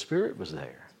move of the Spirit was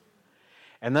there.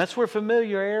 And that's where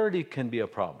familiarity can be a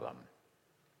problem.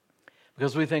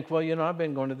 Because we think, I've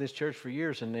been going to this church for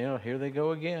years, and here they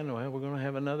go again. Well, we're going to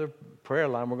have another prayer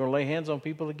line. We're going to lay hands on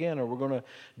people again, or we're going to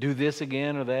do this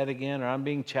again or that again, or I'm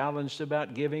being challenged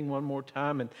about giving one more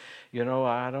time, and,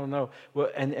 I don't know.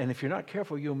 Well, and if you're not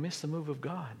careful, you'll miss the move of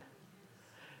God.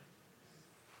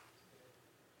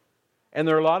 And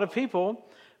there are a lot of people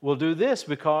will do this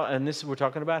we're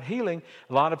talking about healing,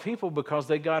 a lot of people, because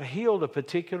they got healed a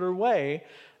particular way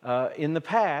in the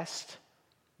past,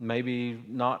 maybe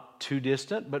not too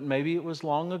distant, but maybe it was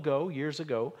long ago, years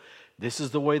ago. This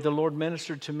is the way the Lord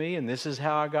ministered to me, and this is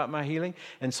how I got my healing.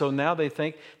 And so now they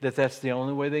think that that's the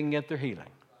only way they can get their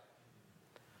healing.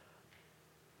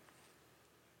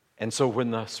 And so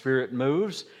when the Spirit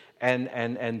moves,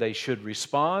 and they should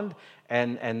respond,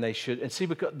 and they should, and see,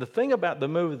 because the thing about the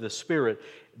move of the Spirit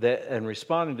and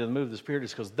responding to the move of the Spirit is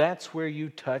because that's where you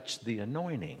touch the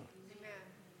anointing.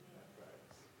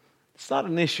 It's not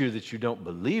an issue that you don't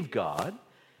believe God.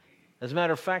 As a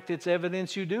matter of fact, it's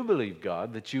evidence you do believe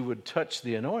God, that you would touch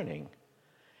the anointing.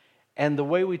 And the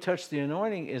way we touch the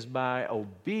anointing is by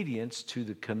obedience to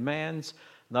the commands,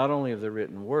 not only of the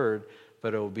written word,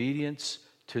 but obedience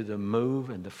to the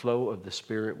move and the flow of the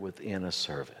Spirit within a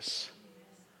service.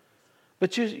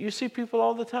 But you see people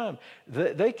all the time.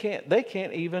 They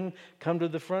can't even come to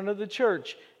the front of the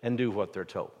church and do what they're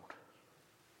told.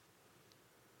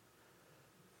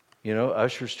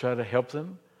 Ushers try to help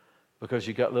them because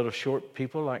you got little short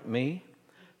people like me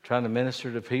trying to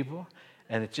minister to people,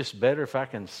 and it's just better if I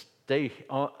can stay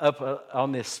up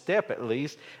on this step at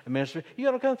least and minister. You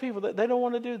got all kinds of people that they don't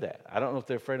want to do that. I don't know if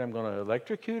they're afraid I'm going to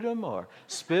electrocute them or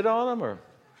spit on them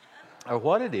or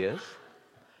what it is.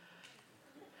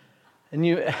 And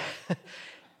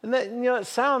and that, it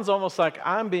sounds almost like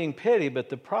I'm being petty, but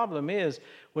the problem is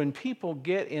when people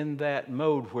get in that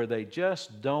mode where they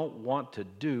just don't want to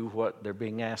do what they're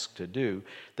being asked to do,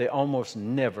 they almost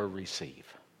never receive.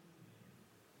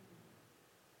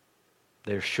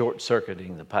 They're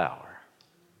short-circuiting the power.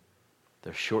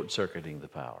 They're short-circuiting the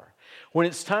power. When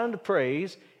it's time to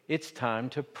praise, it's time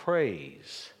to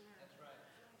praise.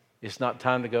 It's not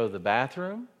time to go to the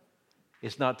bathroom.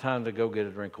 It's not time to go get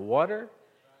a drink of water.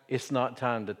 It's not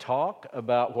time to talk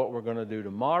about what we're going to do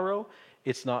tomorrow.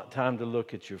 It's not time to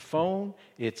look at your phone.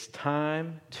 It's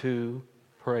time to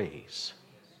praise.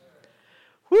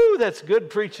 Whew, that's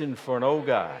good preaching for an old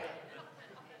guy.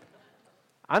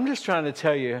 I'm just trying to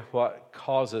tell you what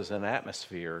causes an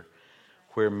atmosphere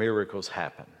where miracles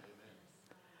happen.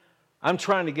 I'm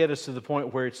trying to get us to the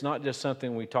point where it's not just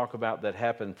something we talk about that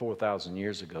happened 4,000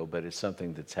 years ago, but it's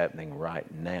something that's happening right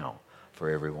now for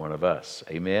every one of us.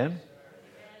 Amen?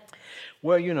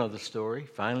 Well, you know the story.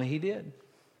 Finally, he did.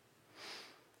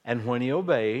 And when he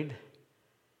obeyed,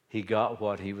 he got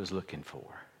what he was looking for.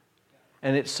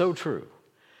 And it's so true.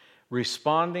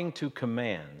 Responding to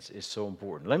commands is so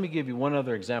important. Let me give you one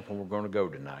other example. We're going to go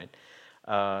tonight.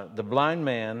 The blind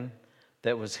man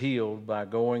that was healed by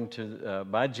going to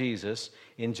by Jesus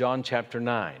in John chapter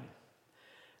 9.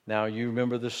 Now you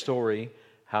remember the story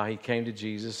how he came to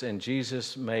Jesus and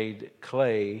Jesus made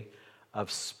clay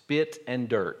of spit and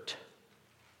dirt.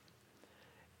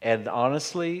 And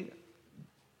honestly,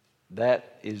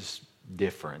 that is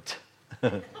different.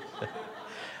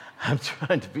 I'm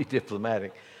trying to be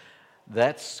diplomatic.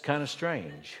 That's kind of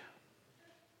strange.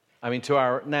 I mean, to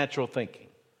our natural thinking.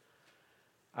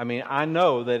 I mean, I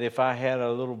know that if I had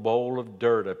a little bowl of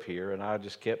dirt up here and I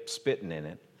just kept spitting in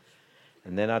it,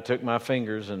 and then I took my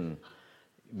fingers and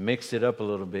mixed it up a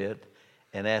little bit,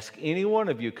 and asked any one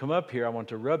of you, come up here, I want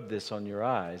to rub this on your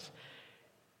eyes,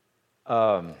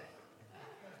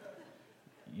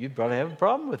 you'd probably have a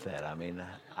problem with that. I mean,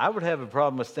 I would have a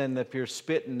problem with standing up here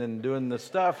spitting and doing the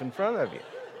stuff in front of you.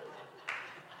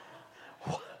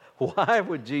 Why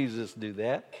would Jesus do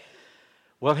that?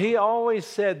 Well, he always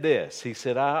said this. He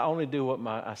said, I only do what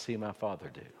I see my Father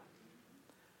do.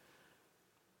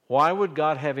 Why would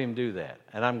God have him do that?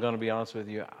 And I'm going to be honest with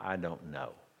you, I don't know.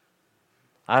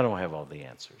 I don't have all the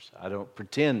answers. I don't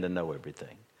pretend to know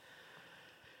everything.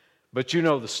 But you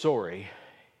know the story.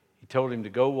 He told him to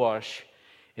go wash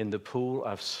in the pool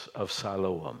of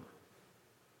Siloam.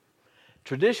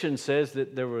 Tradition says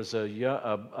that there was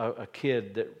a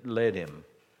kid that led him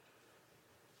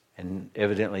and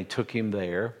evidently took him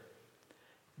there.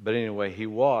 But anyway, he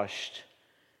washed,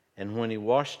 and when he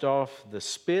washed off the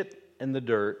spit and the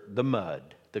dirt, the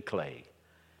mud, the clay,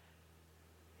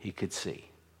 he could see.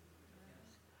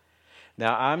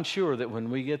 Now, I'm sure that when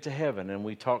we get to heaven and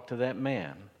we talk to that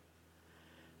man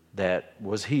that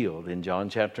was healed in John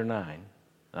chapter 9,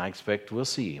 and I expect we'll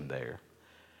see him there,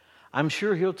 I'm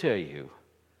sure he'll tell you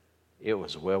it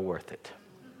was well worth it.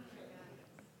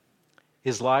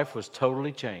 His life was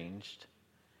totally changed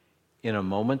in a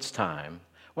moment's time.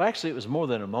 Well, actually, it was more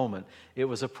than a moment. It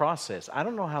was a process. I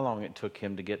don't know how long it took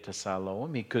him to get to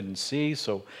Siloam. He couldn't see,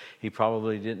 so he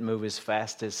probably didn't move as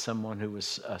fast as someone who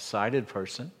was a sighted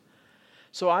person.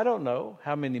 So I don't know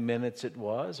how many minutes it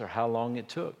was or how long it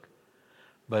took.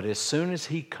 But as soon as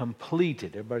he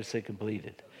completed, everybody say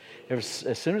completed.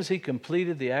 As soon as he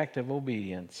completed the act of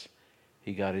obedience,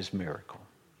 he got his miracle.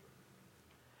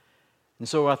 And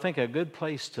so I think a good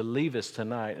place to leave us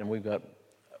tonight, and we've got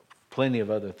plenty of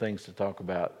other things to talk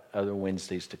about other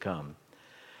Wednesdays to come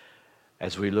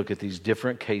as we look at these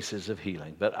different cases of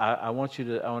healing. But I want you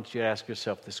to ask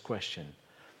yourself this question.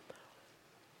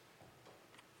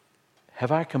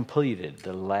 Have I completed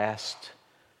the last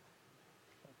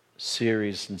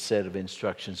series and set of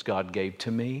instructions God gave to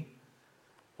me?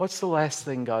 What's the last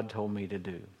thing God told me to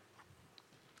do?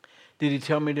 Did he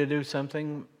tell me to do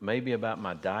something maybe about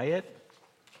my diet?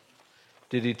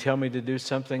 Did he tell me to do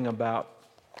something about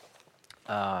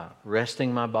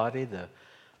resting my body?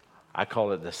 I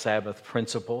call it the Sabbath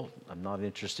principle. I'm not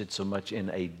interested so much in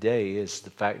a day as the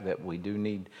fact that we do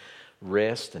need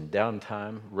rest and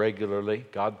downtime regularly.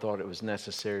 God thought it was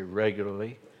necessary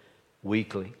regularly,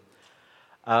 weekly.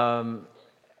 Have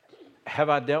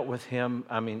I dealt with him?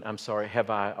 Have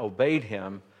I obeyed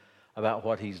him about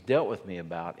what he's dealt with me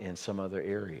about in some other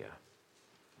area?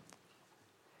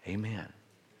 Amen.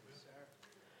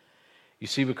 You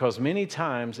see, because many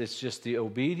times it's just the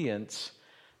obedience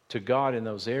to God in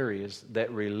those areas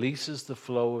that releases the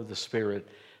flow of the Spirit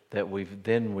that we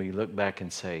look back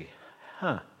and say,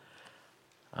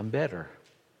 I'm better.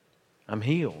 I'm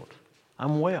healed.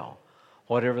 I'm well.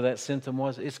 Whatever that symptom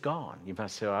was, it's gone. You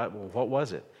might say, all right, well, what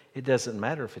was it? It doesn't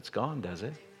matter if it's gone, does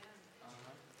it?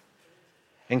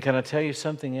 And can I tell you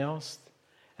something else?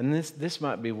 And this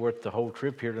might be worth the whole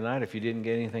trip here tonight if you didn't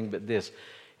get anything but this.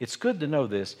 It's good to know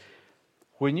this.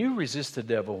 When you resist the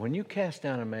devil, when you cast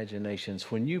down imaginations,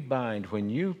 when you bind, when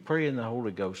you pray in the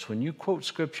Holy Ghost, when you quote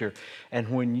Scripture, and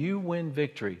when you win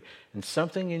victory and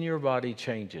something in your body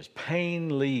changes,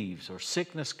 pain leaves or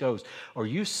sickness goes, or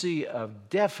you see a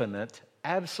definite,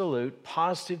 absolute,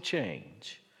 positive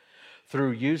change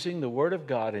through using the Word of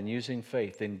God and using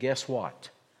faith, then guess what?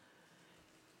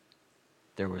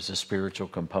 There was a spiritual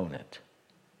component.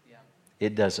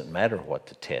 It doesn't matter what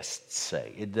the tests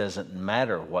say. It doesn't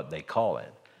matter what they call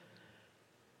it.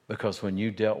 Because when you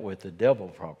dealt with the devil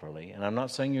properly, and I'm not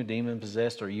saying you're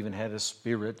demon-possessed or even had a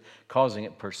spirit causing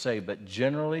it per se, but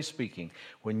generally speaking,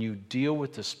 when you deal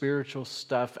with the spiritual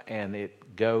stuff and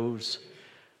it goes,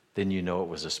 then you know it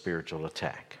was a spiritual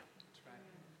attack.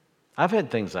 I've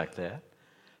had things like that.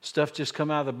 Stuff just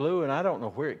come out of the blue and I don't know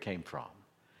where it came from.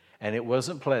 And it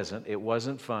wasn't pleasant. It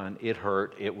wasn't fun. It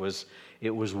hurt. It was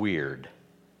weird.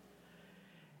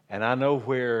 And I know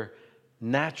where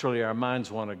naturally our minds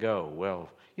want to go.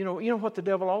 Well, you know what the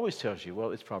devil always tells you?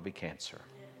 Well, it's probably cancer.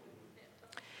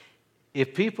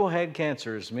 If people had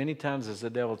cancer as many times as the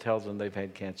devil tells them they've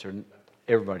had cancer,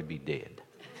 everybody would be dead.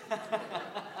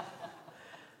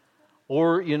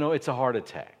 Or, it's a heart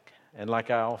attack. And like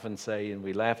I often say, and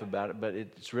we laugh about it, but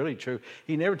it's really true.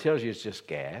 He never tells you it's just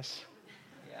gas.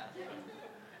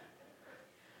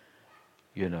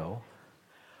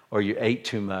 Or you ate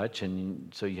too much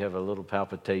and so you have a little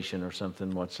palpitation or something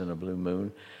once in a blue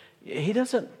moon. He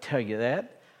doesn't tell you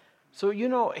that. So,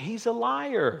 he's a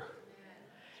liar.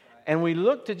 And we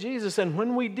look to Jesus, and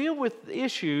when we deal with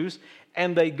issues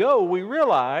and they go, we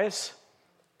realize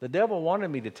the devil wanted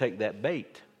me to take that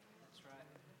bait.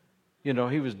 He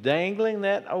was dangling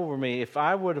that over me. If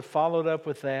I would have followed up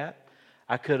with that,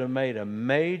 I could have made a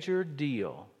major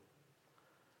deal.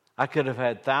 I could have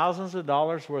had thousands of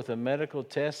dollars worth of medical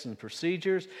tests and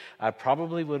procedures. I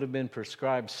probably would have been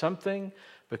prescribed something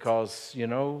because,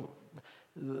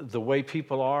 the way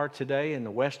people are today in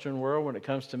the Western world when it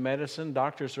comes to medicine,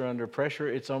 doctors are under pressure.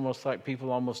 It's almost like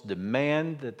people almost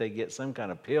demand that they get some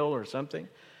kind of pill or something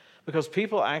because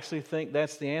people actually think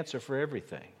that's the answer for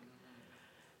everything.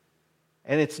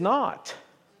 And it's not.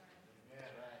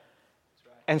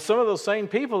 And some of those same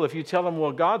people, if you tell them,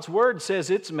 well, God's Word says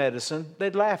it's medicine,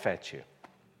 they'd laugh at you.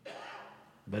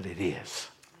 But it is.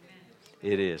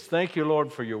 It is. Thank you,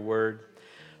 Lord, for your Word.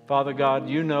 Father God,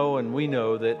 you know and we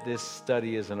know that this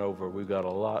study isn't over. We've got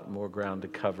a lot more ground to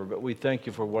cover, but we thank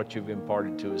you for what you've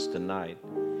imparted to us tonight.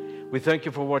 We thank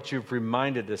you for what you've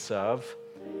reminded us of,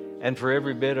 and for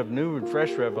every bit of new and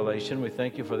fresh revelation, we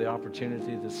thank you for the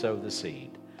opportunity to sow the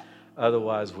seed.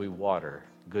 Otherwise, we water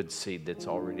good seed that's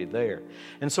already there.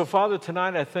 And so, Father,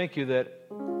 tonight I thank you that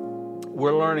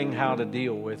we're learning how to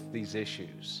deal with these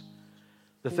issues.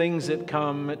 The things that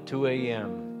come at 2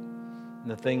 a.m., and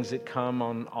the things that come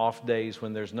on off days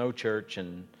when there's no church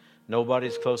and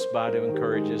nobody's close by to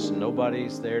encourage us and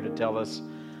nobody's there to tell us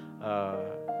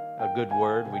a good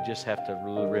word. We just have to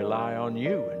rely on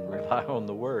you and rely on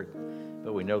the Word.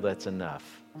 But we know that's enough.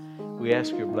 We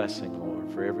ask your blessing,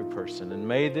 Lord, for every person. And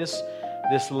may this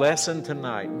lesson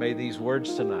tonight, may these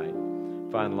words tonight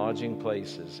find lodging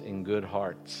places in good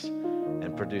hearts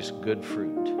and produce good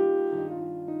fruit.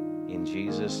 In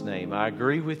Jesus' name. I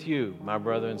agree with you, my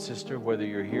brother and sister, whether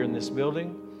you're here in this building,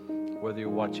 whether you're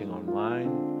watching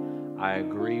online, I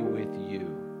agree with you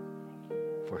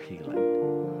for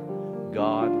healing.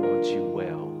 God wants you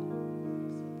well.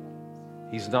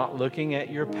 He's not looking at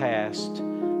your past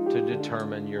to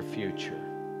determine your future.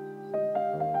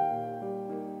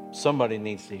 Somebody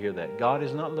needs to hear that. God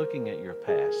is not looking at your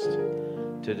past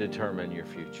to determine your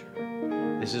future.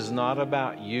 This is not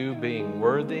about you being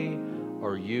worthy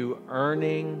or you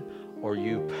earning or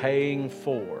you paying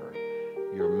for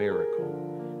your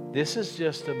miracle. This is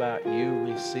just about you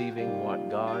receiving what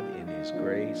God in His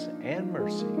grace and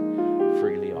mercy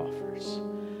freely offers.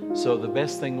 So the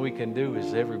best thing we can do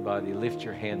is everybody lift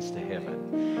your hands to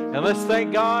heaven. And let's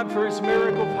thank God for His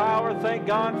miracle power. Thank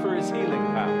God for His healing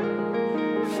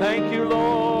power. Thank you,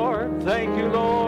 Lord. Thank you, Lord.